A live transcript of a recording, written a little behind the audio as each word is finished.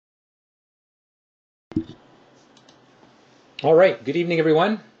All right, good evening,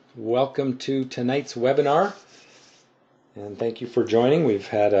 everyone. Welcome to tonight's webinar, and thank you for joining. We've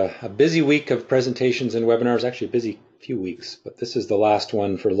had a busy week of presentations and webinars, actually a busy few weeks, but this is the last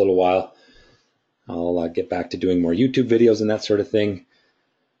one for a little while. I'll get back to doing more YouTube videos and that sort of thing.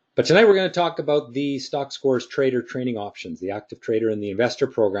 But tonight we're going to talk about the Stockscores Trader Training options, the active trader and the investor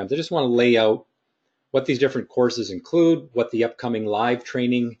programs. I just want to lay out what these different courses include, what the upcoming live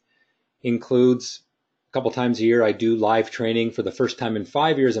training includes. A couple times a year I do live training. For the first time in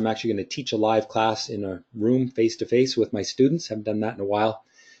 5 years, I'm actually going to teach a live class in a room face-to-face with my students. Haven't done that in a while.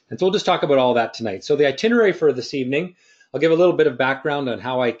 And so we'll just talk about all that tonight. So the itinerary for this evening, I'll give a little bit of background on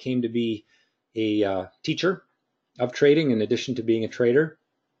how I came to be a teacher of trading in addition to being a trader,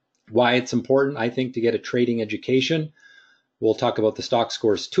 why it's important, I think, to get a trading education. We'll talk about the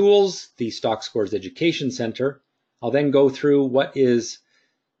Stockscores tools, the Stockscores Education Center. I'll then go through what is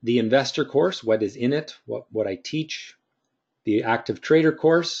the investor course, what is in it, what I teach. The active trader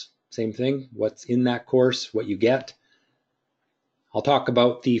course, same thing, what's in that course, what you get. I'll talk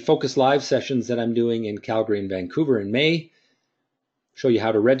about the Focus Live sessions that I'm doing in Calgary and Vancouver in May, show you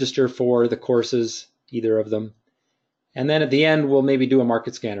how to register for the courses, either of them. And then at the end, we'll maybe do a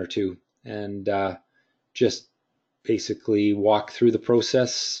market scan or two and just basically walk through the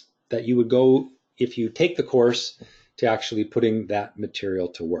process that you would go if you take the course to actually putting that material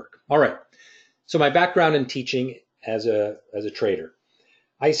to work. All right, so my background in teaching as a trader.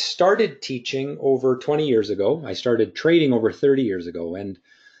 I started teaching over 20 years ago. I started trading over 30 years ago, and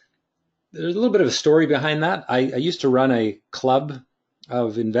there's a little bit of a story behind that. I used to run a club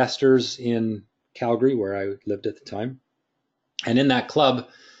of investors in Calgary, where I lived at the time. And in that club,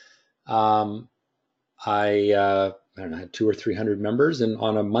 I don't know, had 200 or 300 members, and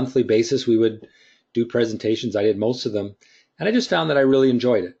on a monthly basis, we would do presentations. I did most of them, and I just found that I really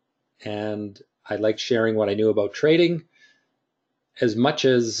enjoyed it. And I liked sharing what I knew about trading. As much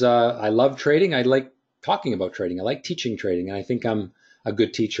as I love trading, I like talking about trading. I like teaching trading, and I think I'm a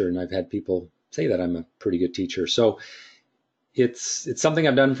good teacher, and I've had people say that I'm a pretty good teacher. So it's something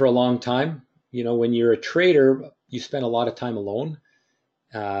I've done for a long time. You know, when you're a trader, you spend a lot of time alone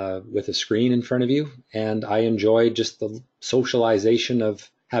with a screen in front of you, and I enjoy just the socialization of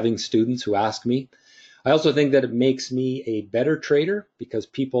having students who ask me. I also think that it makes me a better trader because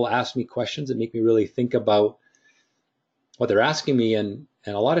people ask me questions that make me really think about what they're asking me, and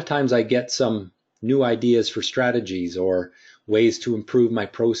a lot of times I get some new ideas for strategies or ways to improve my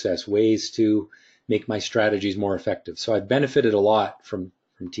process, ways to make my strategies more effective. So I've benefited a lot from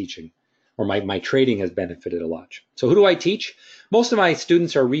teaching, or my trading has benefited a lot. So who do I teach? Most of my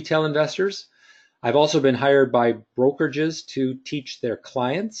students are retail investors. I've also been hired by brokerages to teach their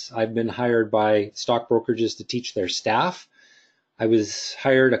clients. I've been hired by stock brokerages to teach their staff. I was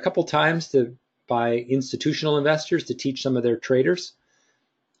hired a couple times by institutional investors to teach some of their traders.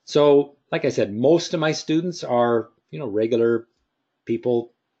 So, like I said, most of my students are, regular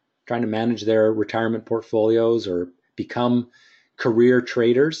people trying to manage their retirement portfolios or become career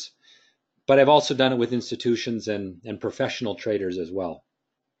traders. But I've also done it with institutions and professional traders as well.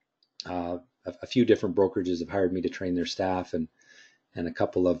 A few different brokerages have hired me to train their staff, and a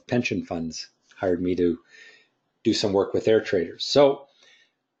couple of pension funds hired me to do some work with their traders. So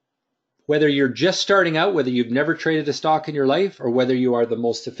whether you're just starting out, whether you've never traded a stock in your life, or whether you are the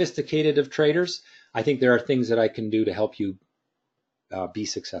most sophisticated of traders, I think there are things that I can do to help you be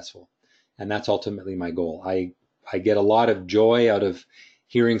successful. And that's ultimately my goal. I get a lot of joy out of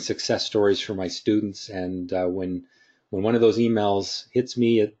hearing success stories from my students. And when one of those emails hits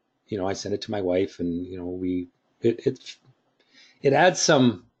me, I send it to my wife, and it adds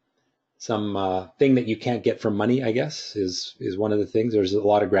some thing that you can't get from money, I guess, is one of the things. There's a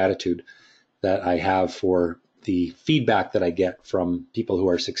lot of gratitude that I have for the feedback that I get from people who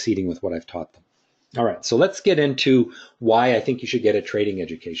are succeeding with what I've taught them. All right, so let's get into why I think you should get a trading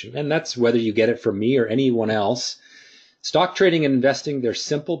education. And that's whether you get it from me or anyone else. Stock trading and investing, they're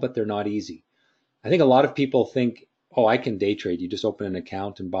simple, but they're not easy. I think a lot of people think, oh, I can day trade. You just open an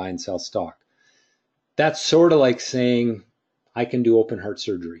account and buy and sell stock. That's sort of like saying, I can do open heart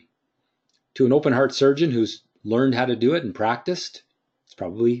surgery. To an open heart surgeon who's learned how to do it and practiced, it's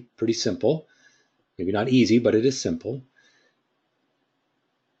probably pretty simple. Maybe not easy, but it is simple.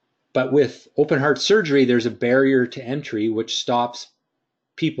 But with open heart surgery, there's a barrier to entry which stops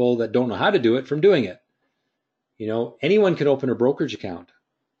people that don't know how to do it from doing it. Anyone can open a brokerage account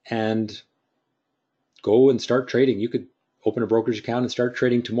and go and start trading. You could open a brokerage account and start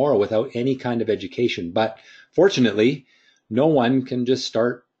trading tomorrow without any kind of education. But fortunately, no one can just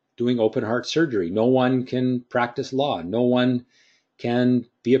start doing open heart surgery. No one can practice law. No one can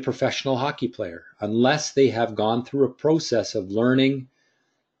be a professional hockey player unless they have gone through a process of learning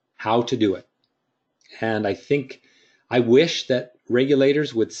how to do it. And I wish that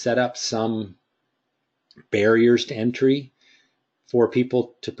regulators would set up some barriers to entry for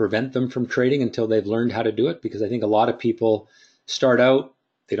people to prevent them from trading until they've learned how to do it, because I think a lot of people start out,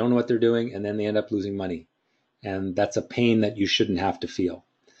 they don't know what they're doing, and then they end up losing money. And that's a pain that you shouldn't have to feel.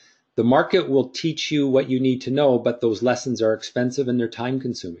 The market will teach you what you need to know, but those lessons are expensive and they're time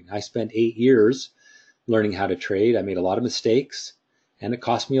consuming. I spent 8 years learning how to trade. I made a lot of mistakes and it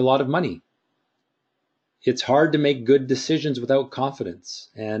cost me a lot of money. It's hard to make good decisions without confidence,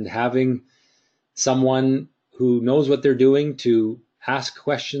 and having someone who knows what they're doing to ask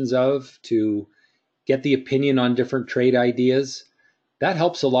questions of, to get the opinion on different trade ideas, that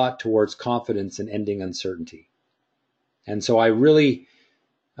helps a lot towards confidence and ending uncertainty. And so I really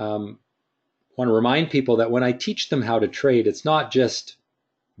want to remind people that when I teach them how to trade, it's not just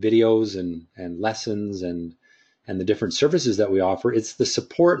videos and lessons and the different services that we offer. It's the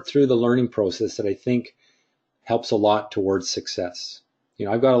support through the learning process that I think helps a lot towards success. You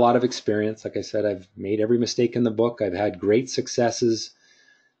know, I've got a lot of experience. Like I said, I've made every mistake in the book. I've had great successes,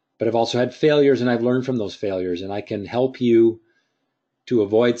 but I've also had failures, and I've learned from those failures, and I can help you to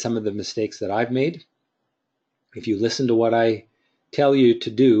avoid some of the mistakes that I've made. If you listen to what I tell you to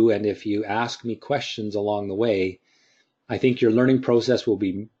do, and if you ask me questions along the way, I think your learning process will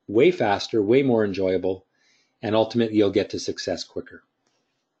be way faster, way more enjoyable, and ultimately you'll get to success quicker.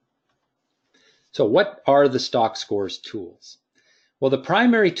 So what are the Stockscores tools? Well, the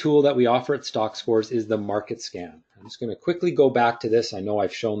primary tool that we offer at Stockscores is the market scan. I'm just going to quickly go back to this. I know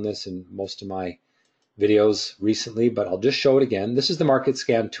I've shown this in most of my videos recently, but I'll just show it again. This is the market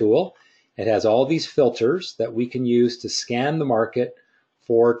scan tool. It has all these filters that we can use to scan the market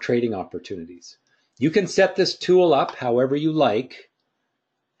for trading opportunities. You can set this tool up however you like.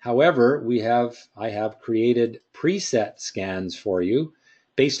 However, I have created preset scans for you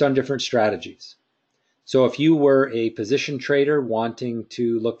based on different strategies. So if you were a position trader wanting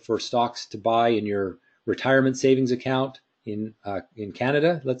to look for stocks to buy in your retirement savings account in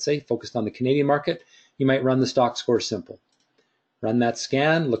Canada, let's say, focused on the Canadian market, you might run the Stockscore Simple. Run that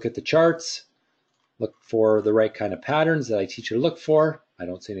scan, look at the charts, look for the right kind of patterns that I teach you to look for. I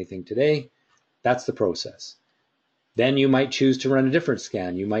don't say anything today. That's the process. Then you might choose to run a different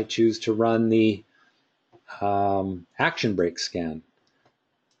scan. You might choose to run the action break scan.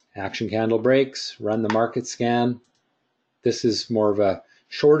 Action candle breaks, run the market scan. This is more of a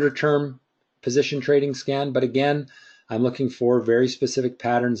shorter term position trading scan, but again, I'm looking for very specific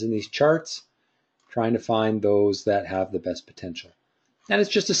patterns in these charts, trying to find those that have the best potential. And it's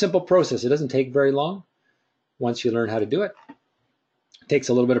just a simple process. It doesn't take very long once you learn how to do it. It takes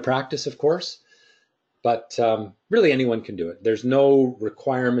a little bit of practice, of course, but really anyone can do it. There's no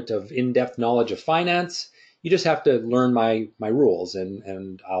requirement of in-depth knowledge of finance. You just have to learn my rules,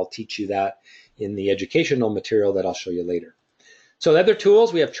 and I'll teach you that in the educational material that I'll show you later. So the other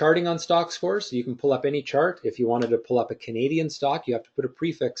tools, we have charting on Stockscore, so you can pull up any chart. If you wanted to pull up a Canadian stock, you have to put a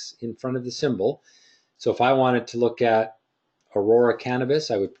prefix in front of the symbol. So if I wanted to look at Aurora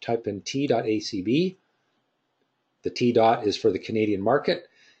Cannabis, I would type in T.acb. The T dot is for the Canadian market.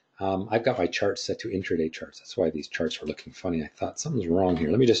 I've got my charts set to intraday charts. That's why these charts were looking funny. I thought something's wrong here.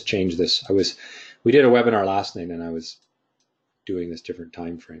 Let me just change this. We did a webinar last night and I was doing this different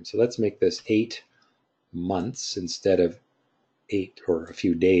time frame. So let's make this 8 months instead of 8 or a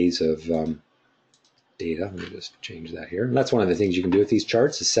few days of data. Let me just change that here. And that's one of the things you can do with these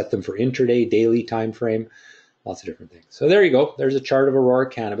charts, is set them for intraday, daily time frame, lots of different things. So there you go. There's a chart of Aurora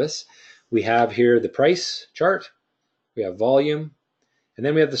Cannabis. We have here the price chart. We have volume. And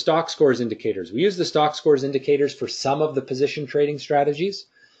then we have the Stockscores indicators. We use the Stockscores indicators for some of the position trading strategies.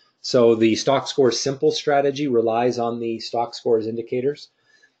 So the Stockscores Simple strategy relies on the Stockscores indicators.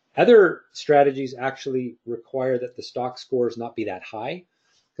 Other strategies actually require that the stock scores not be that high,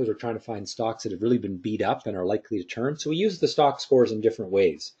 because we're trying to find stocks that have really been beat up and are likely to turn. So we use the stock scores in different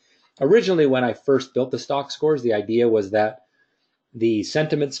ways. Originally, when I first built the stock scores, the idea was that the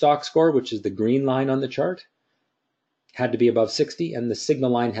sentiment stock score, which is the green line on the chart, had to be above 60 and the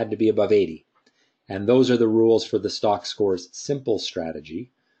signal line had to be above 80. And those are the rules for the Stockscores Simple strategy.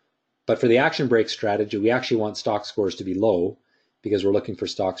 But for the action break strategy, we actually want stock scores to be low, because we're looking for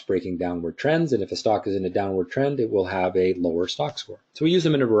stocks breaking downward trends. And if a stock is in a downward trend, it will have a lower stock score. So we use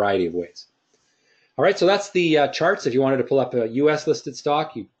them in a variety of ways. All right, so that's the charts. If you wanted to pull up a US listed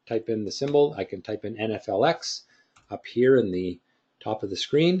stock, you type in the symbol. I can type in NFLX up here in the top of the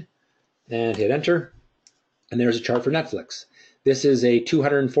screen and hit enter. And there's a chart for Netflix. This is a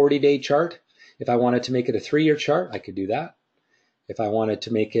 240-day chart. If I wanted to make it a 3-year chart, I could do that. If I wanted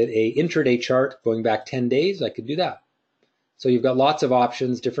to make it a intraday chart going back 10 days, I could do that. So you've got lots of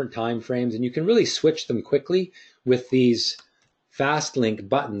options, different time frames, and you can really switch them quickly with these fast link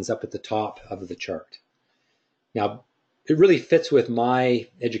buttons up at the top of the chart. Now, it really fits with my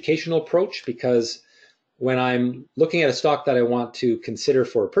educational approach, because when I'm looking at a stock that I want to consider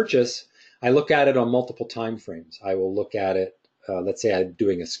for purchase, I look at it on multiple time frames. I will look at it, let's say I'm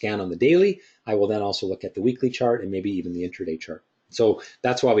doing a scan on the daily. I will then also look at the weekly chart and maybe even the intraday chart. So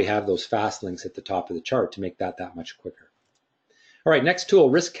that's why we have those fast links at the top of the chart, to make that much quicker. All right, next tool,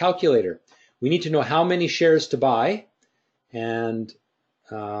 risk calculator. We need to know how many shares to buy, and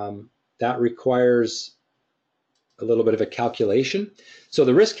that requires a little bit of a calculation. So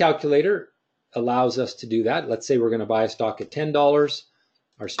the risk calculator allows us to do that. Let's say we're going to buy a stock at $10.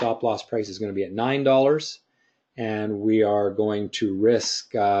 Our stop loss price is going to be at $9, and we are going to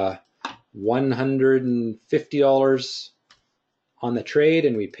risk $150 on the trade,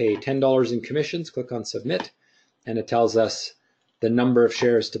 and we pay $10 in commissions. Click on submit, and it tells us the number of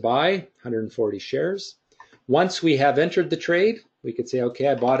shares to buy, 140 shares. Once we have entered the trade, we could say, okay,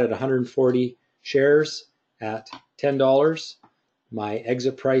 I bought at 140 shares at $10. My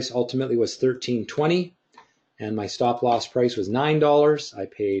exit price ultimately was $13.20, and my stop loss price was $9. I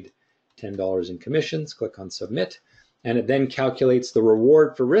paid $10 in commissions. Click on submit, and it then calculates the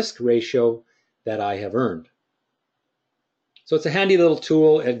reward for risk ratio that I have earned. So it's a handy little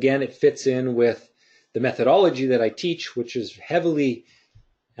tool. Again, it fits in with the methodology that I teach, which is heavily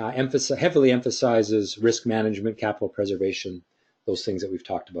emphasizes risk management, capital preservation, those things that we've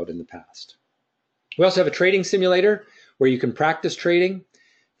talked about in the past. We also have a trading simulator where you can practice trading.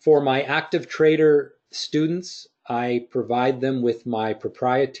 For my active trader students, I provide them with my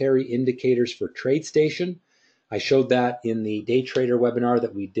proprietary indicators for TradeStation. I showed that in the day trader webinar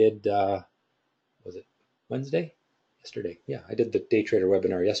that we did, was it Wednesday? Yesterday. Yeah, I did the day trader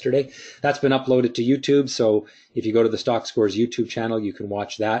webinar yesterday. That's been uploaded to YouTube. So if you go to the Stockscores YouTube channel, you can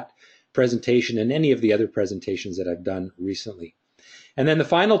watch that presentation and any of the other presentations that I've done recently. And then the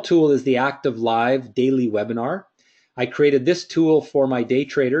final tool is the Active Live daily webinar. I created this tool for my day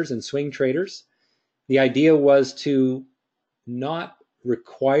traders and swing traders. The idea was to not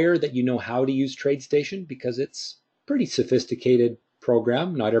require that you know how to use TradeStation, because it's a pretty sophisticated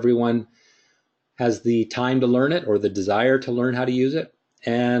program. Not everyone has the time to learn it or the desire to learn how to use it.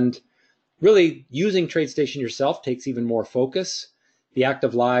 And really, using TradeStation yourself takes even more focus. The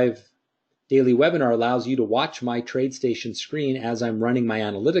Active Live daily webinar allows you to watch my TradeStation screen as I'm running my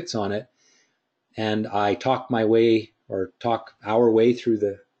analytics on it, and I talk our way through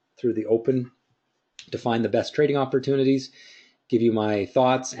the open to find the best trading opportunities, give you my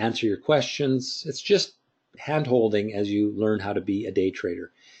thoughts, answer your questions. It's just hand-holding as you learn how to be a day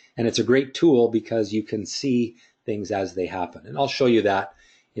trader. And it's a great tool because you can see things as they happen. And I'll show you that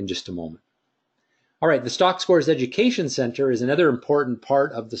in just a moment. All right, the Stockscores Education Center is another important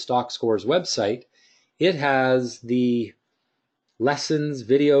part of the Stockscores website. It has the lessons,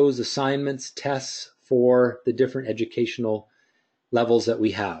 videos, assignments, tests for the different educational levels that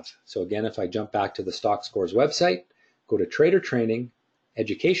we have. So again, if I jump back to the Stockscores website, go to Trader Training,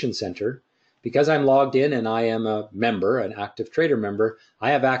 Education Center, because I'm logged in and I am a member, an active trader member, I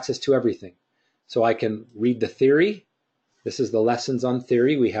have access to everything. So I can read the theory. This is the lessons on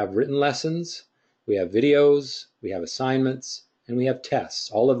theory. We have written lessons, we have videos, we have assignments, and we have tests.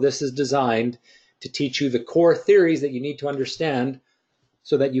 All of this is designed to teach you the core theories that you need to understand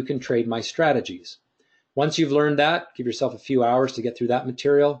so that you can trade my strategies. Once you've learned that, give yourself a few hours to get through that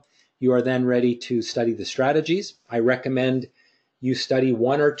material. You are then ready to study the strategies. I recommend you study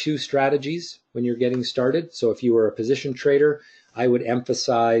one or two strategies when you're getting started. So if you were a position trader, I would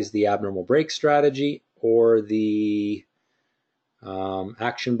emphasize the abnormal break strategy or the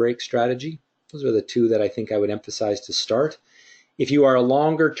action break strategy. Those are the two that I think I would emphasize to start. If you are a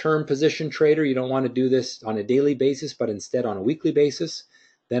longer term position trader, you don't want to do this on a daily basis, but instead on a weekly basis,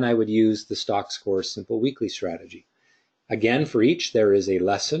 then I would use the Stockscores Simple Weekly Strategy. Again, for each, there is a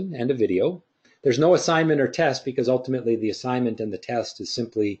lesson and a video. There's no assignment or test, because ultimately the assignment and the test is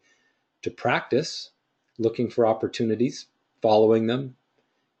simply to practice, looking for opportunities, following them,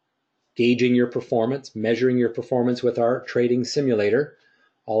 gauging your performance, measuring your performance with our trading simulator.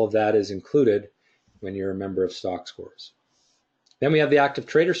 All of that is included when you're a member of Stockscores. Then we have the active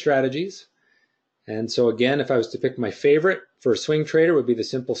trader strategies. And so again, if I was to pick my favorite for a swing trader, it would be the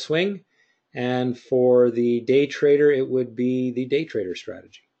simple swing. And for the day trader, it would be the day trader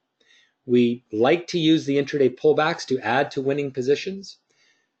strategy. We like to use the intraday pullbacks to add to winning positions.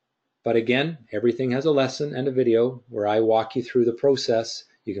 But again, everything has a lesson and a video where I walk you through the process.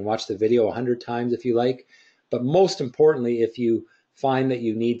 You can watch the video 100 times if you like. But most importantly, if you find that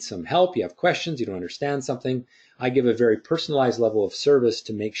you need some help, you have questions, you don't understand something, I give a very personalized level of service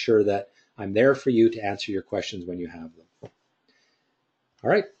to make sure that I'm there for you to answer your questions when you have them. All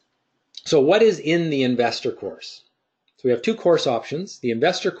right. So what is in the investor course? So we have two course options. The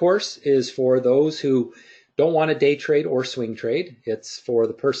investor course is for those who don't want to day trade or swing trade. It's for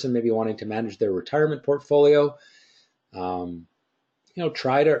the person maybe wanting to manage their retirement portfolio,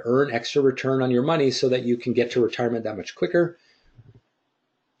 try to earn extra return on your money so that you can get to retirement that much quicker.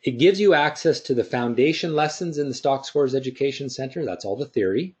 It gives you access to the foundation lessons in the Stockscores Education Center. That's all the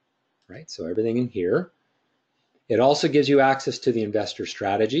theory, right? So everything in here. It also gives you access to the investor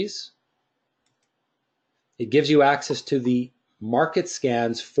strategies. It gives you access to the market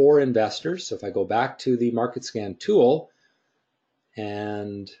scans for investors. So if I go back to the market scan tool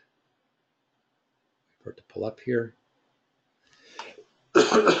and for it to pull up here,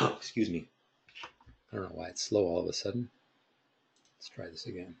 excuse me. I don't know why it's slow all of a sudden. Let's try this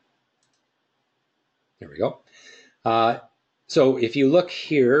again. There we go. So if you look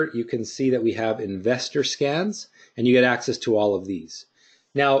here, you can see that we have investor scans, and you get access to all of these.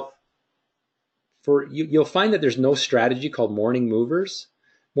 Now, you'll find that there's no strategy called morning movers.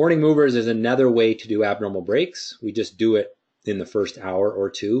 Morning movers is another way to do abnormal breaks. We just do it in the first hour or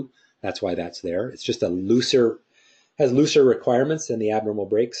two. That's why that's there. It's just has looser requirements than the abnormal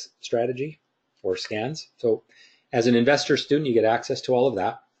breaks strategy or scans. So as an investor student, you get access to all of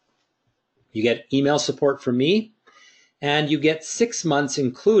that. You get email support from me, and you get 6 months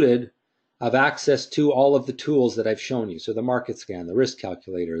included of access to all of the tools that I've shown you. So the market scan, the risk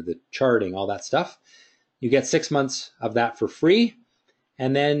calculator, the charting, all that stuff. You get 6 months of that for free,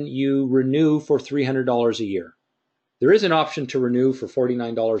 and then you renew for $300 a year. There is an option to renew for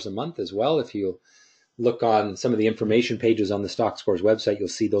 $49 a month as well. If you look on some of the information pages on the Stockscores website, you'll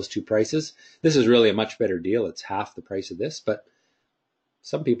see those two prices. This is really a much better deal. It's half the price of this, but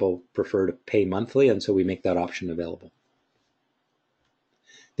some people prefer to pay monthly, and so we make that option available.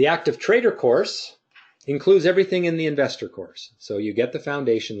 The Active Trader course includes everything in the investor course. So you get the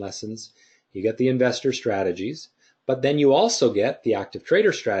foundation lessons, you get the investor strategies, but then you also get the Active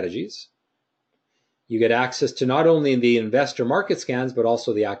Trader strategies. You get access to not only the investor market scans, but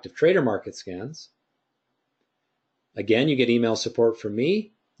also the Active Trader market scans. Again, you get email support from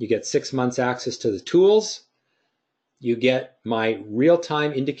me. You get 6 months access to the tools. You get my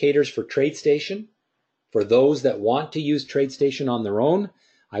real-time indicators for TradeStation. For those that want to use TradeStation on their own,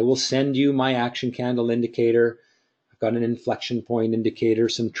 I will send you my action candle indicator. I've got an inflection point indicator,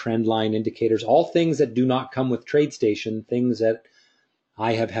 some trend line indicators, all things that do not come with TradeStation, things that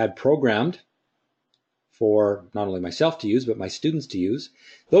I have had programmed for not only myself to use, but my students to use.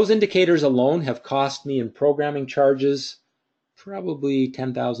 Those indicators alone have cost me in programming charges probably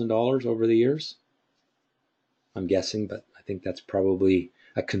 $10,000 over the years. I'm guessing, but I think that's probably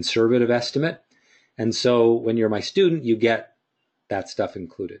a conservative estimate. And so when you're my student, you get that stuff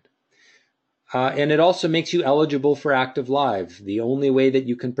included. And it also makes you eligible for Active Live. The only way that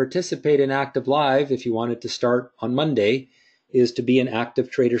you can participate in Active Live, if you wanted to start on Monday, is to be an Active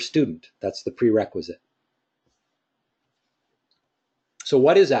Trader student. That's the prerequisite. So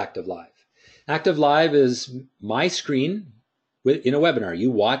what is Active Live? Active Live is my screen in a webinar.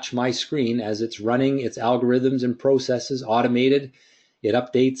 You watch my screen as it's running its algorithms and processes, automated. It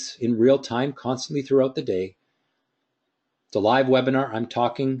updates in real time constantly throughout the day. It's a live webinar.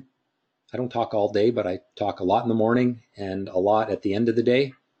 I don't talk all day, but I talk a lot in the morning and a lot at the end of the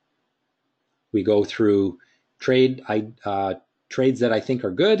day. We go through trades that I think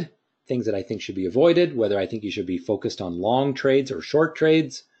are good, things that I think should be avoided, whether I think you should be focused on long trades or short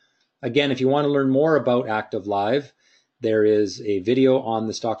trades. Again, if you want to learn more about Active Live, there is a video on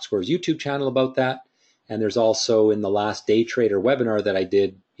the Stockscores YouTube channel about that. And there's also in the last day trader webinar that I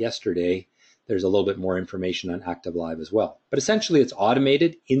did yesterday, there's a little bit more information on Active Live as well. But essentially it's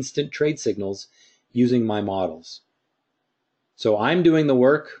automated instant trade signals using my models. So I'm doing the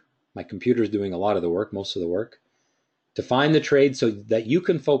work, my computer's doing a lot of the work, most of the work, to find the trades so that you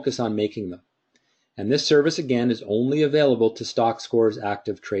can focus on making them. And this service, again, is only available to Stockscores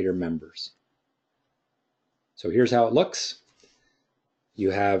Active Trader members. So here's how it looks.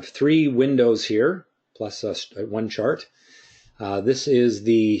 You have 3 windows here, plus one chart. This is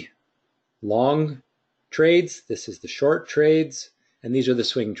the long trades, this is the short trades, and these are the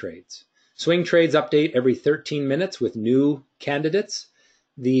swing trades. Swing trades update every 13 minutes with new candidates.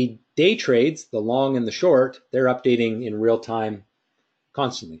 The day trades, the long and the short, they're updating in real time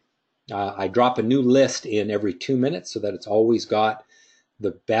constantly. I drop a new list in every 2 minutes so that it's always got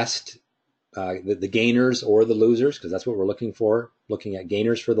the best, the gainers or the losers, because that's what we're looking for, looking at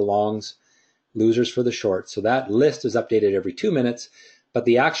gainers for the longs, losers for the short. So that list is updated every 2 minutes, but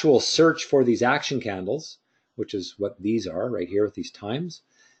the actual search for these action candles, which is what these are right here with these times,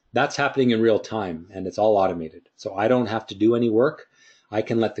 that's happening in real time, and it's all automated. So I don't have to do any work. I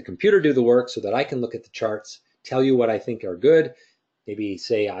can let the computer do the work so that I can look at the charts, tell you what I think are good, maybe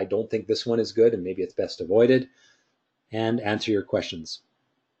say I don't think this one is good and maybe it's best avoided, and answer your questions.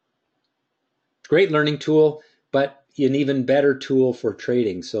 Great learning tool, but an even better tool for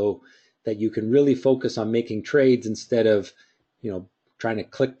trading so that you can really focus on making trades instead of, trying to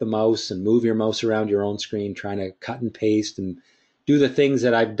click the mouse and move your mouse around your own screen, trying to cut and paste and do the things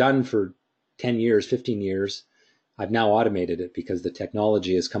that I've done for 10 years, 15 years. I've now automated it because the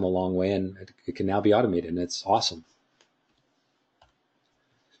technology has come a long way and it can now be automated, and it's awesome.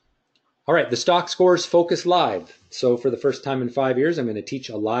 All right, the Stockscores Focus Live. So for the first time in 5 years, I'm going to teach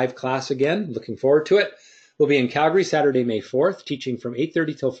a live class again. Looking forward to it. We'll be in Calgary Saturday, May 4th, teaching from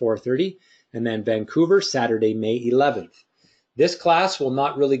 8:30 till 4:30, and then Vancouver Saturday, May 11th. This class will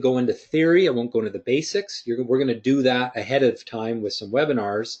not really go into theory. It won't go into the basics. We're going to do that ahead of time with some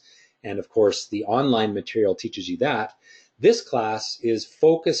webinars. And of course, the online material teaches you that. This class is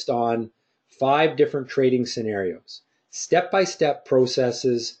focused on 5 different trading scenarios, step-by-step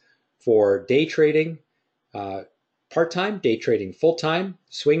processes for day trading, part-time, day trading full-time,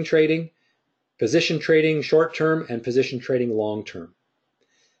 swing trading, position trading short-term, and position trading long-term.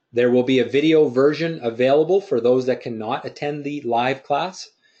 There will be a video version available for those that cannot attend the live class.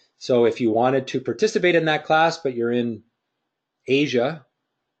 So if you wanted to participate in that class, but you're in Asia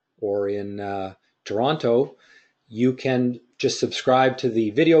or in Toronto, you can just subscribe to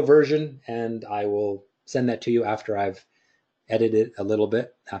the video version and I will send that to you after I've edited it a little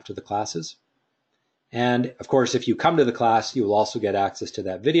bit after the classes. And of course, if you come to the class, you will also get access to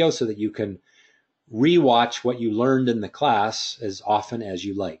that video so that you can rewatch what you learned in the class as often as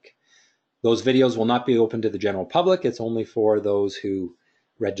you like. Those videos will not be open to the general public. It's only for those who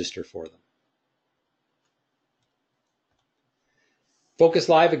register for them. Focus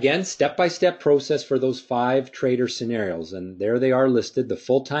Live, again, step-by-step process for those 5 trader scenarios. And there they are listed: the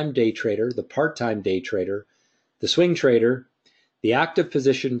full-time day trader, the part-time day trader, the swing trader, the active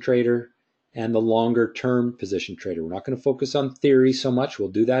position trader, and the longer-term position trader. We're not going to focus on theory so much. We'll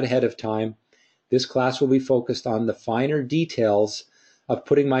do that ahead of time. This class will be focused on the finer details of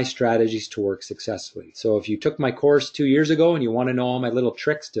putting my strategies to work successfully. So if you took my course 2 years ago and you want to know all my little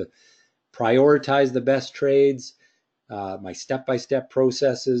tricks to prioritize the best trades, my step-by-step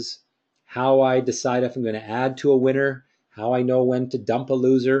processes, how I decide if I'm going to add to a winner, how I know when to dump a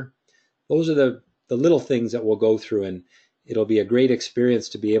loser, those are the little things that we'll go through, and it'll be a great experience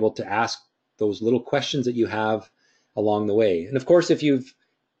to be able to ask those little questions that you have along the way. And of course, if you've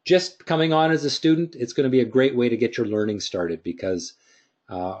just coming on as a student, it's going to be a great way to get your learning started because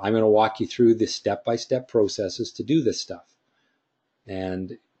I'm going to walk you through the step-by-step processes to do this stuff.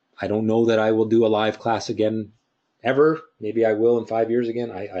 And I don't know that I will do a live class again ever. Maybe I will in 5 years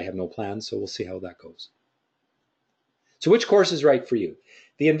again. I have no plans, so we'll see how that goes. So which course is right for you?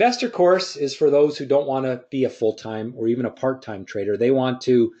 The investor course is for those who don't want to be a full-time or even a part-time trader. They want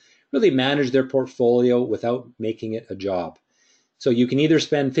to really manage their portfolio without making it a job. So you can either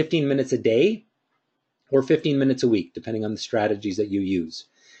spend 15 minutes a day or 15 minutes a week, depending on the strategies that you use.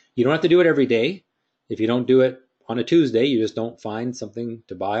 You don't have to do it every day. If you don't do it on a Tuesday, you just don't find something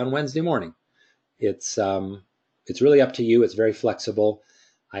to buy on Wednesday morning. It's really up to you. It's very flexible.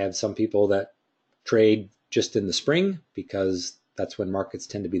 I have some people that trade just in the spring because that's when markets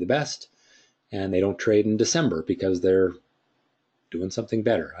tend to be the best, and they don't trade in December because they're doing something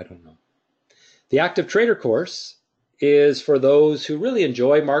better. I don't know. The Active Trader course is for those who really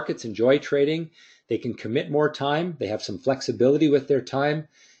enjoy markets, enjoy trading. They can commit more time. They have some flexibility with their time.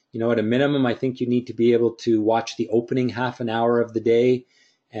 At a minimum, I think you need to be able to watch the opening half an hour of the day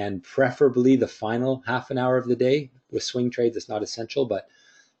and preferably the final half an hour of the day. With swing trades, it's not essential, but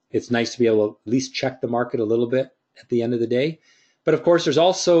it's nice to be able to at least check the market a little bit at the end of the day. But of course, there's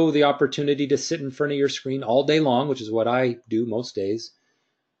also the opportunity to sit in front of your screen all day long, which is what I do most days,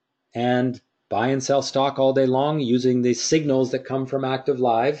 and buy and sell stock all day long using the signals that come from Active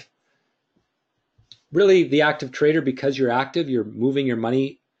Live. Really, the active trader, because you're active, you're moving your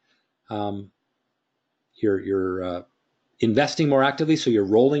money, you're investing more actively, so you're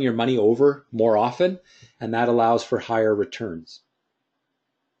rolling your money over more often, and that allows for higher returns.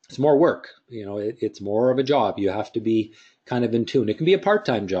 It's more work, it's more of a job. You have to be kind of in tune. It can be a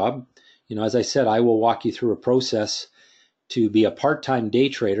part-time job. As I said, I will walk you through a process to be a part-time day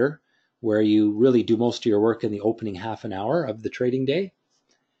trader where you really do most of your work in the opening half an hour of the trading day.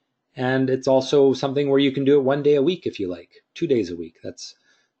 And it's also something where you can do it 1 day a week if you like, 2 days a week. That's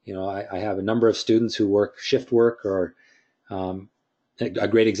I have a number of students who work shift work, or a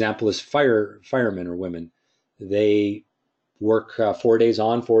great example is firemen or women. They work 4 days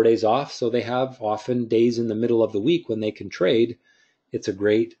on, 4 days off, so they have often days in the middle of the week when they can trade. It's a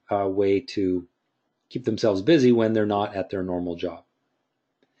great way to keep themselves busy when they're not at their normal job.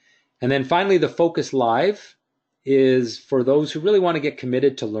 And then finally, the Focus Live is for those who really want to get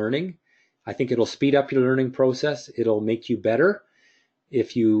committed to learning. I think it'll speed up your learning process. It'll make you better.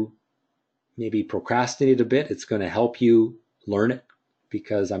 If you maybe procrastinate a bit, it's going to help you learn it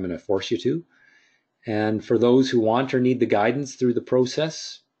because I'm going to force you to. And for those who want or need the guidance through the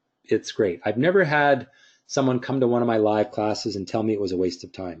process, it's great. I've never had someone come to one of my live classes and tell me it was a waste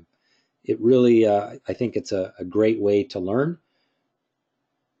of time. It really, I think it's a great way to learn.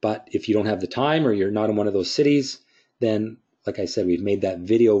 But if you don't have the time or you're not in one of those cities, then, like I said, we've made that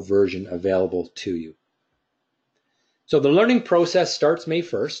video version available to you. So the learning process starts May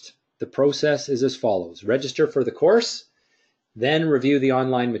 1st. The process is as follows. Register for the course, then review the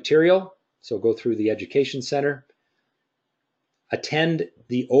online material. So go through the Education Center. Attend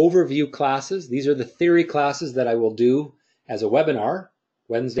the overview classes. These are the theory classes that I will do as a webinar.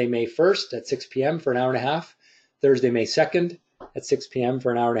 Wednesday, May 1st at 6 p.m. for an hour and a half. Thursday, May 2nd at 6 p.m.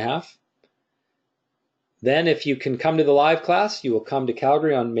 for an hour and a half. Then if you can come to the live class, you will come to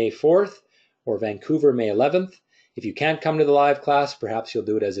Calgary on May 4th or Vancouver, May 11th. If you can't come to the live class, perhaps you'll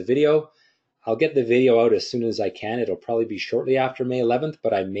do it as a video. I'll get the video out as soon as I can. It'll probably be shortly after May 11th,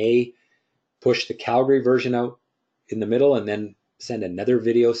 but I may push the Calgary version out in the middle and then send another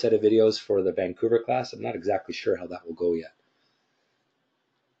set of videos for the Vancouver class. I'm not exactly sure how that will go yet.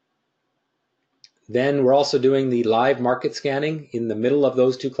 Then we're also doing the live market scanning in the middle of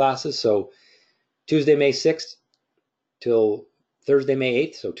those two classes. So Tuesday, May 6th till Thursday, May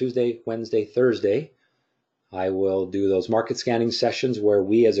 8th. So Tuesday, Wednesday, Thursday, I will do those market scanning sessions where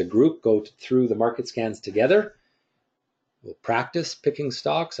we as a group go through the market scans together. We'll practice picking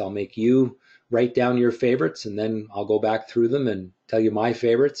stocks. I'll make you write down your favorites, and then I'll go back through them and tell you my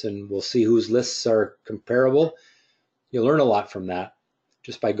favorites, and we'll see whose lists are comparable. You'll learn a lot from that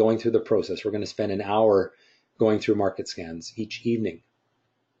just by going through the process. We're going to spend an hour going through market scans each evening.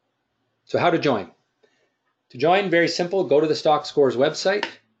 So how to join? To join, very simple. Go to the Stockscores website.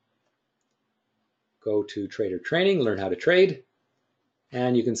 Go to Trader Training, learn how to trade,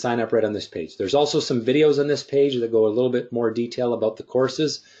 and you can sign up right on this page. There's also some videos on this page that go a little bit more detail about the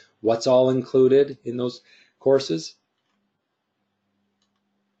courses, what's all included in those courses.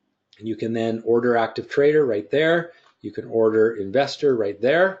 And you can then order Active Trader right there. You can order Investor right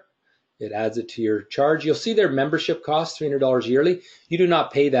there. It adds it to your charge. You'll see their membership cost, $300 yearly. You do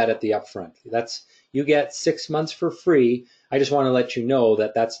not pay that at the upfront. You get 6 months for free. I just want to let you know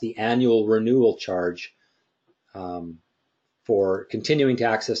that that's the annual renewal charge for continuing to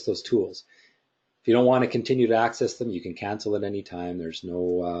access those tools. If you don't want to continue to access them, you can cancel at any time. There's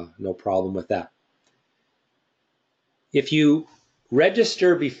no problem with that. If you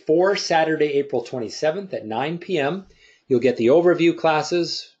register before Saturday, April 27th at 9 p.m., you'll get the overview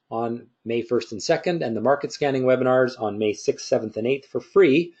classes on May 1st and 2nd and the market scanning webinars on May 6th, 7th, and 8th for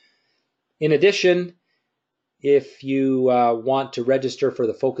free. In addition, if you want to register for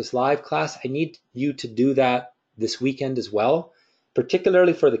the Focus Live class, I need you to do that this weekend as well,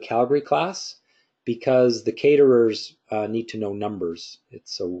 particularly for the Calgary class, because the caterers need to know numbers.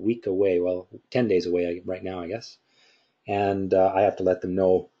 It's a week away, well, 10 days away right now, I guess. And I have to let them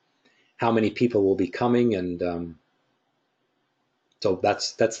know how many people will be coming, and so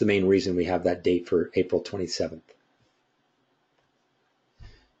that's the main reason we have that date for April 27th.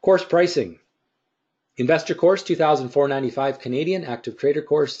 Course pricing. Investor course, $2,495 Canadian. Active Trader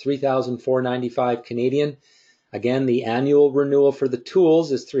course, $3,495 Canadian. Again, the annual renewal for the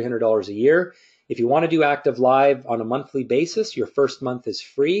tools is $300 a year. If you want to do Active Live on a monthly basis, your first month is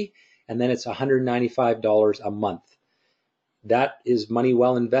free, and then it's $195 a month. That is money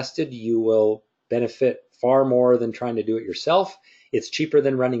well invested. You will benefit far more than trying to do it yourself. It's cheaper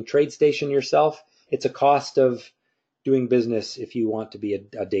than running TradeStation yourself. It's a cost of doing business if you want to be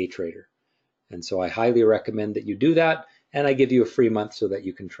a day trader. And so I highly recommend that you do that, and I give you a free month so that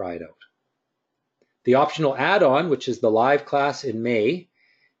you can try it out. The optional add-on, which is the live class in May,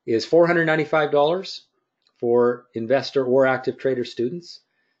 is $495 for investor or active trader students.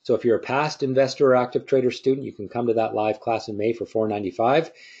 So if you're a past investor or active trader student, you can come to that live class in May for $495.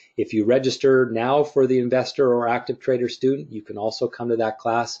 If you register now for the investor or active trader student, you can also come to that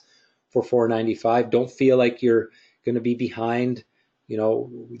class for $495. Don't feel like you're going to be behind. You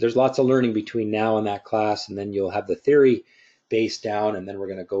know, there's lots of learning between now and that class, and then you'll have the theory base down, and then we're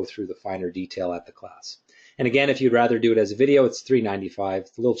going to go through the finer detail at the class. And again, if you'd rather do it as a video, it's $3.95.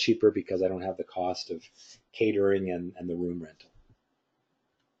 It's a little cheaper because I don't have the cost of catering and the room rental.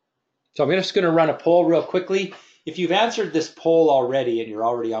 So I'm just going to run a poll real quickly. If you've answered this poll already and you're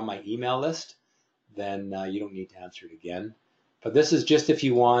already on my email list, then you don't need to answer it again. But this is just if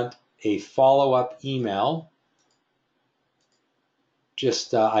you want a follow-up email.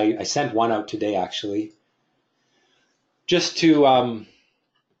 Just I sent one out today, actually, just to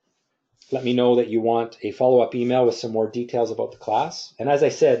let me know that you want a follow-up email with some more details about the class. And as I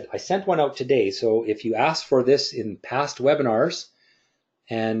said, I sent one out today. So if you asked for this in past webinars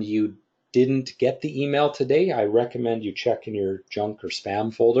and you didn't get the email today, I recommend you check in your junk or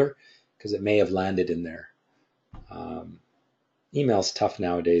spam folder because it may have landed in there. Email's tough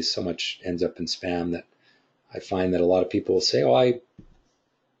nowadays. So much ends up in spam that I find that a lot of people will say, oh, I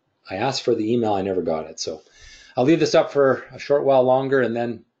asked for the email, I never got it. So I'll leave this up for a short while longer and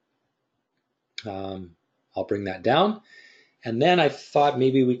then I'll bring that down. And then I thought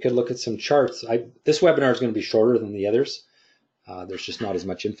maybe we could look at some charts. This webinar is going to be shorter than the others. There's just not as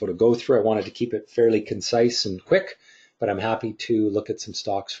much info to go through. I wanted to keep it fairly concise and quick, but I'm happy to look at some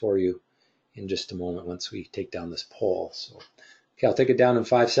stocks for you in just a moment once we take down this poll. So, okay, I'll take it down in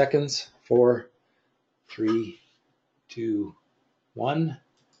 5 seconds. 4, 3, 2, 1.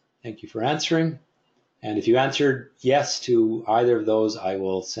 Thank you for answering. And if you answered yes to either of those, I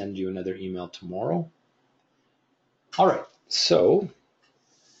will send you another email tomorrow. All right, so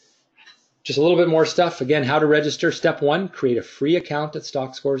just a little bit more stuff. Again, how to register. Step 1, create a free account at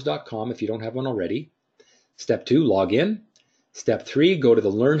Stockscores.com if you don't have one already. Step 2, log in. Step 3, go to the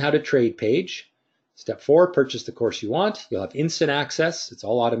Learn How to Trade page. Step 4, purchase the course you want. You'll have instant access. It's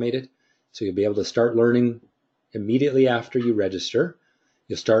all automated. So you'll be able to start learning immediately after you register.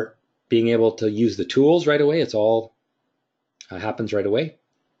 You'll start being able to use the tools right away. It's all happens right away.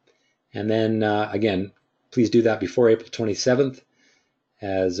 And then again, please do that before April 27th,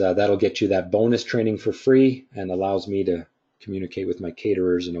 as that'll get you that bonus training for free and allows me to communicate with my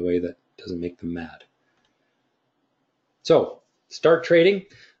caterers in a way that doesn't make them mad. So start trading.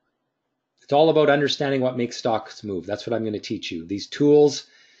 It's all about understanding what makes stocks move. That's what I'm going to teach you. These tools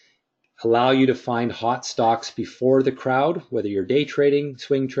allow you to find hot stocks before the crowd, whether you're day trading,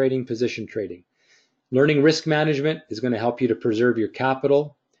 swing trading, position trading. Learning risk management is going to help you to preserve your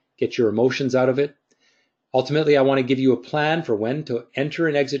capital, get your emotions out of it. Ultimately, I want to give you a plan for when to enter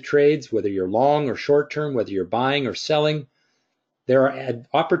and exit trades, whether you're long or short term, whether you're buying or selling. There are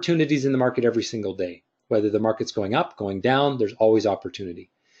opportunities in the market every single day. Whether the market's going up, going down, there's always opportunity.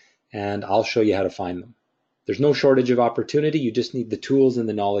 And I'll show you how to find them. There's no shortage of opportunity. You just need the tools and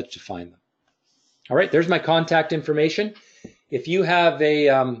the knowledge to find them. All right, there's my contact information. If you have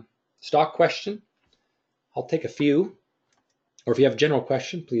a stock question, I'll take a few. Or if you have a general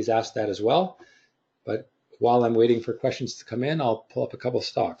question, please ask that as well. But while I'm waiting for questions to come in, I'll pull up a couple of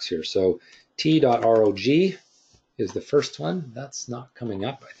stocks here. So T.ROG is the first one. That's not coming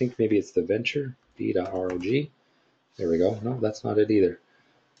up. I think maybe it's the venture, D.ROG. There we go. No, that's not it either.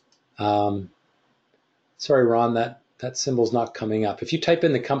 Sorry, Ron, that symbol's not coming up. If you type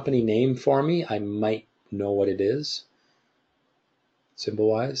in the company name for me, I might know what it is,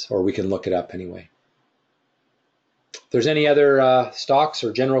 symbol-wise, or we can look it up anyway. If there's any other stocks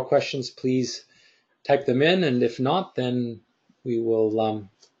or general questions, please type them in, and if not, then we will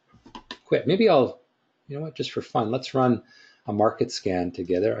quit. Maybe I'll, you know what, just for fun, let's run a market scan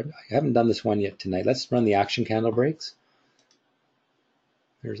together. I haven't done this one yet tonight. Let's run the action candle breaks.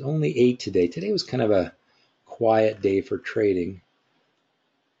 There's only 8 today. Today was kind of a quiet day for trading.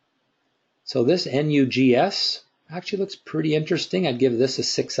 So this NUGS actually looks pretty interesting. I'd give this a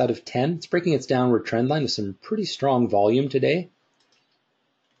 6 out of 10. It's breaking its downward trend line with some pretty strong volume today.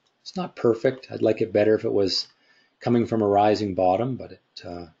 It's not perfect. I'd like it better if it was coming from a rising bottom, but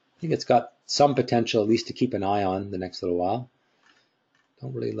I think it's got some potential at least to keep an eye on the next little while.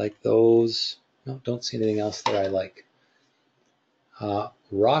 Don't really like those. No, don't see anything else that I like.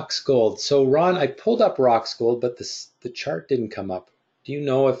 Rox Gold. So Ron, I pulled up Rox Gold, but the chart didn't come up. Do you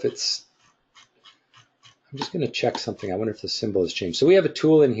know if it's... I'm just going to check something. I wonder if the symbol has changed. So we have a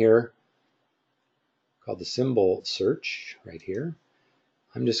tool in here called the symbol search right here.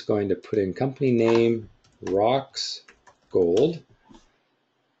 I'm just going to put in company name, Rox Gold.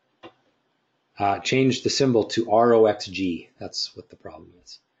 Change the symbol to ROXG. That's what the problem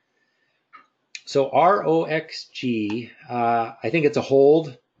is. So ROXG, I think it's a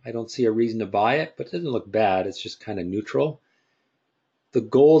hold. I don't see a reason to buy it, but it doesn't look bad. It's just kind of neutral. The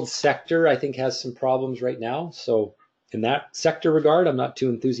gold sector, I think, has some problems right now. So in that sector regard, I'm not too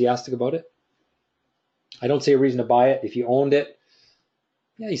enthusiastic about it. I don't see a reason to buy it. If you owned it,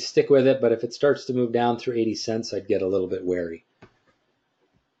 yeah, you stick with it, but if it starts to move down through 80 cents, I'd get a little bit wary.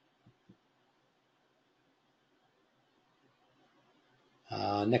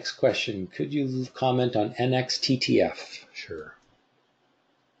 Next question, could you comment on NXTTF? Sure.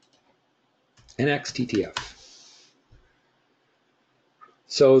 NXTTF.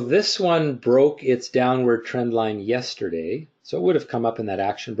 So this one broke its downward trend line yesterday. So it would have come up in that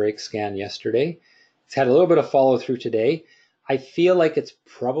action break scan yesterday. It's had a little bit of follow through today. I feel like it's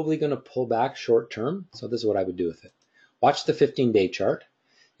probably going to pull back short term. So this is what I would do with it. Watch the 15-day chart.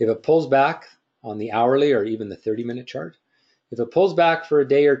 If it pulls back on the hourly or even the 30-minute chart, if it pulls back for a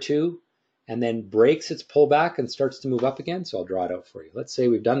day or two and then breaks its pullback and starts to move up again, so I'll draw it out for you. Let's say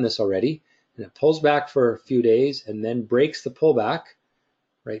we've done this already, and it pulls back for a few days and then breaks the pullback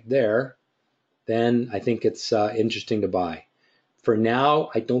right there, then I think it's interesting to buy. For now,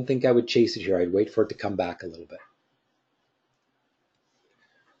 I don't think I would chase it here. I'd wait for it to come back a little bit.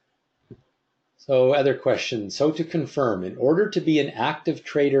 So other questions. So to confirm, in order to be an active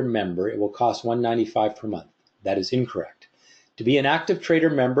trader member, it will cost $195 per month. That is incorrect. To be an active trader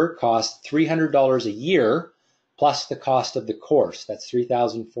member costs $300 a year plus the cost of the course. That's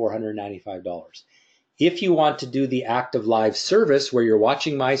 $3,495. If you want to do the active live service where you're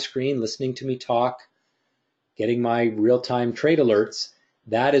watching my screen, listening to me talk, getting my real-time trade alerts,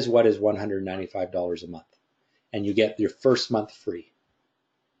 that is what is $195 a month. And you get your first month free.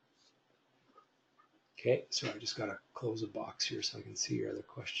 Okay, so I just got to close a box here so I can see your other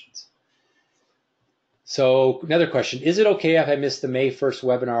questions. So another question, is it okay if I miss the May 1st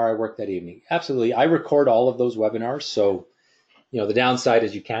webinar I worked that evening? Absolutely. I record all of those webinars. So, the downside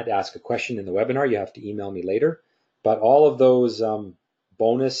is you can't ask a question in the webinar. You have to email me later. But all of those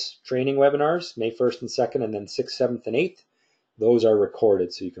bonus training webinars, May 1st and 2nd, and then 6th, 7th, and 8th, those are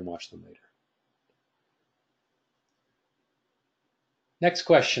recorded so you can watch them later. Next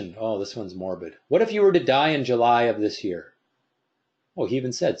question. Oh, this one's morbid. What if you were to die in July of this year? Oh, he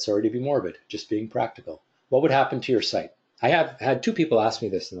even said, sorry to be morbid, just being practical. What would happen to your site? I have had 2 people ask me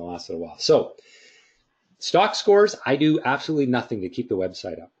this in the last little while. So, Stockscores, I do absolutely nothing to keep the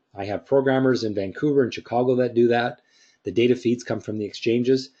website up. I have programmers in Vancouver and Chicago that do that. The data feeds come from the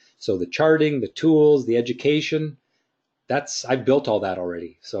exchanges. So the charting, the tools, the education, I've built all that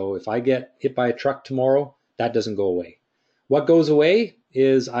already. So if I get hit by a truck tomorrow, that doesn't go away. What goes away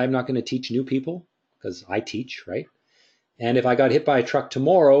is I'm not going to teach new people because I teach, right? And if I got hit by a truck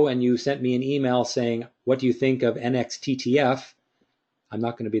tomorrow and you sent me an email saying, what do you think of NXTTF? I'm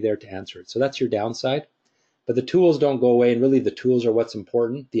not going to be there to answer it. So that's your downside. But the tools don't go away, and really the tools are what's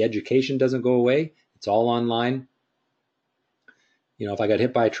important. The education doesn't go away. It's all online. If I got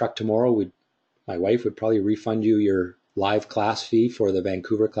hit by a truck tomorrow, my wife would probably refund you your live class fee for the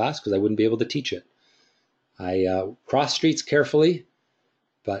Vancouver class because I wouldn't be able to teach it. I cross streets carefully,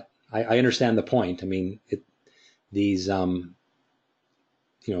 but I understand the point. I mean, these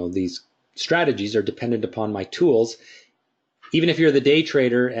strategies are dependent upon my tools. Even if you're the day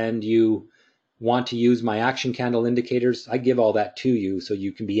trader and you want to use my action candle indicators, I give all that to you so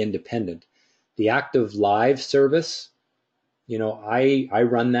you can be independent. The active live service, I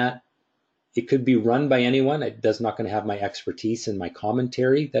run that. It could be run by anyone. It does not going to have my expertise and my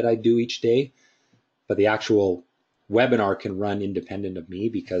commentary that I do each day, but the actual webinar can run independent of me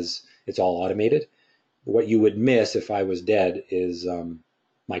because it's all automated. What you would miss if I was dead is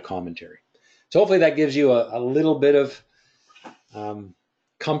my commentary. So hopefully that gives you a little bit of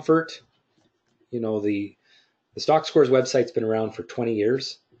comfort. The Stockscores website's been around for 20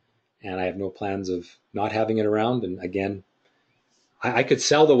 years, and I have no plans of not having it around. And again, I could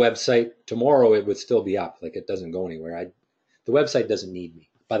sell the website tomorrow. It would still be up. Like, it doesn't go anywhere. The website doesn't need me.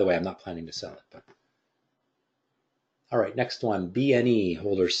 By the way, I'm not planning to sell it. But all right, next one, BNE,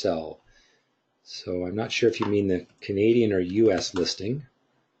 hold or sell. So I'm not sure if you mean the Canadian or US listing.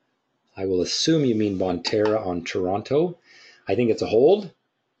 I will assume you mean Bonterra on Toronto. I think it's a hold.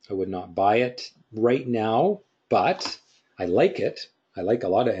 I would not buy it right now, but I like it. I like a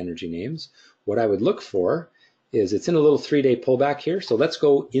lot of energy names. What I would look for is it's in a little 3-day pullback here. So let's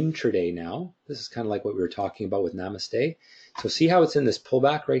go intraday now. This is kind of like what we were talking about with Namaste. So see how it's in this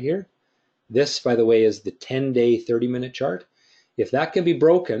pullback right here? This, by the way, is the 10-day, 30-minute chart. If that can be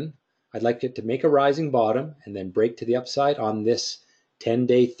broken, I'd like it to make a rising bottom and then break to the upside on this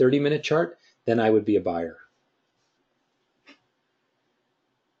 10-day, 30-minute chart. Then I would be a buyer.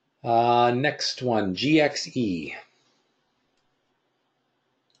 Next one, GXE.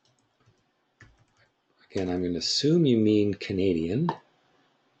 Again, I'm going to assume you mean Canadian.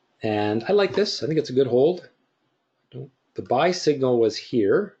 And I like this. I think it's a good hold. The buy signal was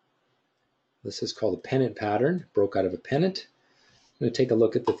here. This is called a pennant pattern. Broke out of a pennant. I'm going to take a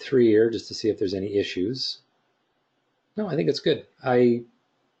look at the 3-year just to see if there's any issues. No, I think it's good. I'm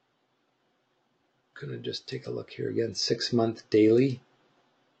going to just take a look here again, 6-month daily.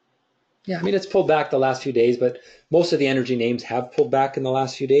 Yeah, I mean, it's pulled back the last few days, but most of the energy names have pulled back in the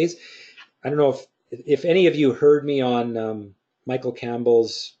last few days. I don't know if any of you heard me on Michael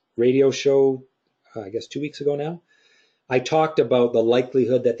Campbell's radio show, I guess 2 weeks ago now. I talked about the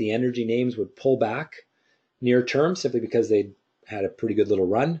likelihood that the energy names would pull back near term simply because they had a pretty good little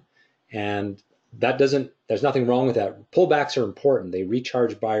run. And there's nothing wrong with that. Pullbacks are important. They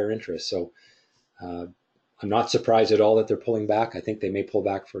recharge buyer interest. So I'm not surprised at all that they're pulling back. I think they may pull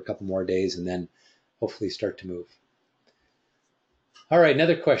back for a couple more days and then hopefully start to move. All right,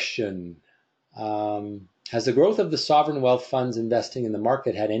 another question. Has the growth of the sovereign wealth funds investing in the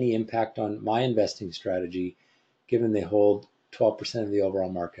market had any impact on my investing strategy, given they hold 12% of the overall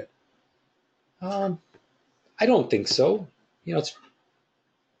market? I don't think so.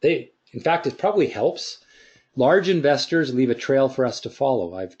 In fact, it probably helps. Large investors leave a trail for us to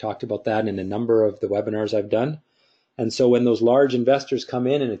follow. I've talked about that in a number of the webinars I've done. And so when those large investors come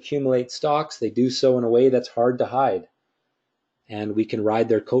in and accumulate stocks, they do so in a way that's hard to hide. And we can ride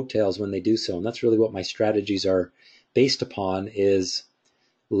their coattails when they do so. And that's really what my strategies are based upon, is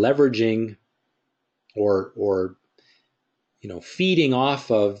leveraging or feeding off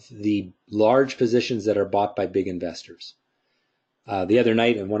of the large positions that are bought by big investors. The other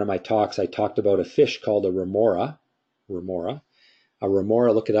night in one of my talks, I talked about a fish called a remora. A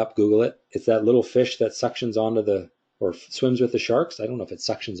remora, look it up, Google it. It's that little fish that suctions onto or swims with the sharks. I don't know if it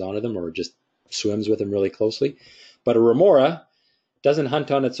suctions onto them or just swims with them really closely. But a remora doesn't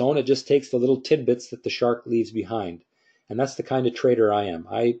hunt on its own. It just takes the little tidbits that the shark leaves behind. And that's the kind of trader I am.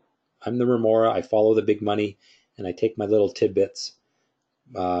 I'm the remora. I follow the big money, and I take my little tidbits,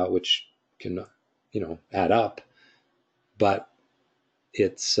 which can, add up. But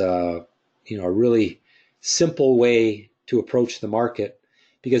it's, a really simple way to approach the market,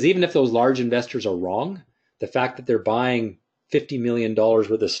 because even if those large investors are wrong, the fact that they're buying $50 million worth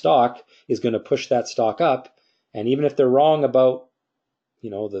of stock is going to push that stock up. And even if they're wrong about,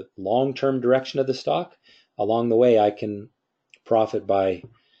 the long-term direction of the stock, along the way, I can profit by,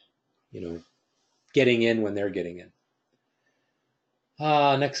 getting in when they're getting in.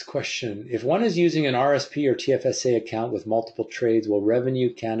 Next question. If one is using an RSP or TFSA account with multiple trades, will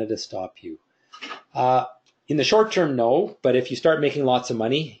Revenue Canada stop you? In the short term, no. But if you start making lots of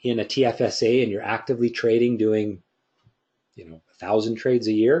money in a TFSA and you're actively trading, doing, 1,000 trades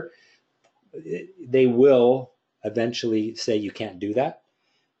a year, they will eventually say you can't do that.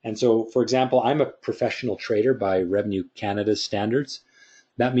 And so, for example, I'm a professional trader by Revenue Canada's standards.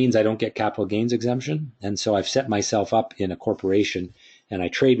 That means I don't get capital gains exemption. And so I've set myself up in a corporation, and I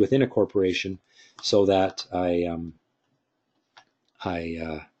trade within a corporation so that I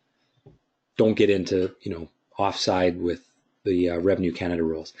don't get into, offside with the Revenue Canada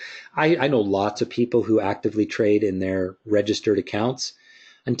rules. I know lots of people who actively trade in their registered accounts.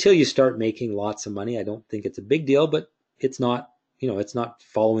 Until you start making lots of money, I don't think it's a big deal, but it's not, it's not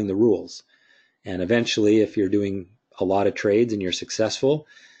following the rules. And eventually, if you're doing a lot of trades and you're successful,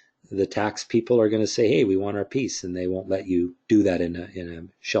 the tax people are going to say, hey, we want our piece, and they won't let you do that in a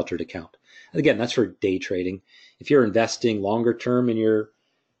sheltered account. And again, that's for day trading. If you're investing longer term in your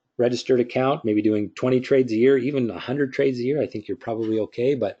registered account, maybe doing 20 trades a year, even 100 trades a year, I think you're probably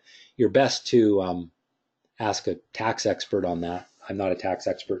okay, but you're best to ask a tax expert on that. I'm not a tax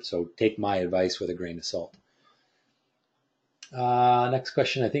expert, so take my advice with a grain of salt. Next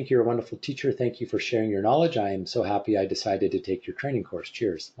question. I think you're a wonderful teacher. Thank you for sharing your knowledge. I am so happy I decided to take your training course.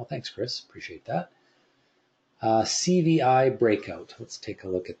 Cheers. Well, thanks, Chris. Appreciate that. CVI breakout. Let's take a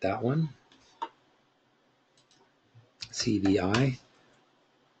look at that one. CVI.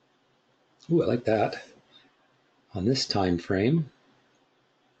 Ooh, I like that. On this time frame,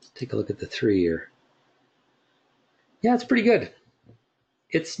 take a look at the 3-year. Yeah, it's pretty good.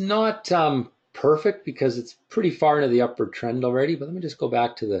 It's not perfect because it's pretty far into the upward trend already, but let me just go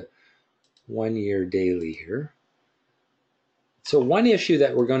back to the 1-year daily here. So one issue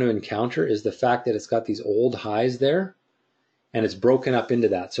that we're going to encounter is the fact that it's got these old highs there, and it's broken up into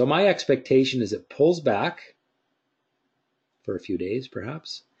that. So my expectation is it pulls back for a few days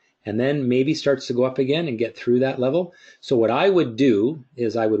perhaps, and then maybe starts to go up again and get through that level. So what I would do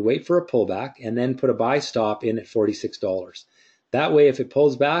is I would wait for a pullback and then put a buy stop in at $46. That way, if it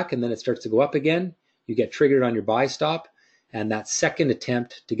pulls back and then it starts to go up again, you get triggered on your buy stop, and that second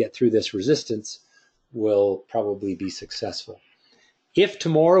attempt to get through this resistance will probably be successful. If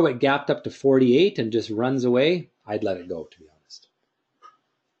tomorrow it gapped up to 48 and just runs away, I'd let it go, to be honest.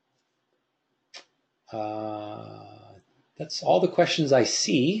 that's all the questions I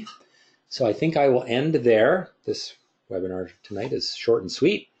see. So I think I will end there. This webinar tonight is short and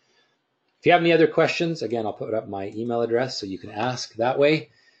sweet. If you have any other questions, again, I'll put up my email address so you can ask that way.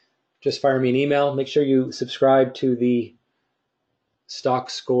 Just fire me an email. Make sure you subscribe to the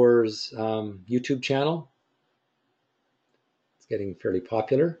Stockscores YouTube channel. It's getting fairly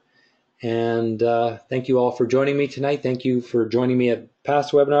popular. And thank you all for joining me tonight. Thank you for joining me at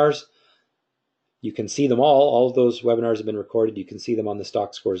past webinars. You can see them all. All of those webinars have been recorded. You can see them on the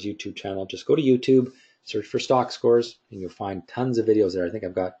Stockscores YouTube channel. Just go to YouTube, search for Stockscores, and you'll find tons of videos there. I think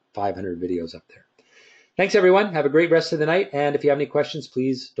I've got 500 videos up there. Thanks, everyone. Have a great rest of the night. And if you have any questions,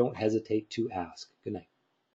 please don't hesitate to ask. Good night.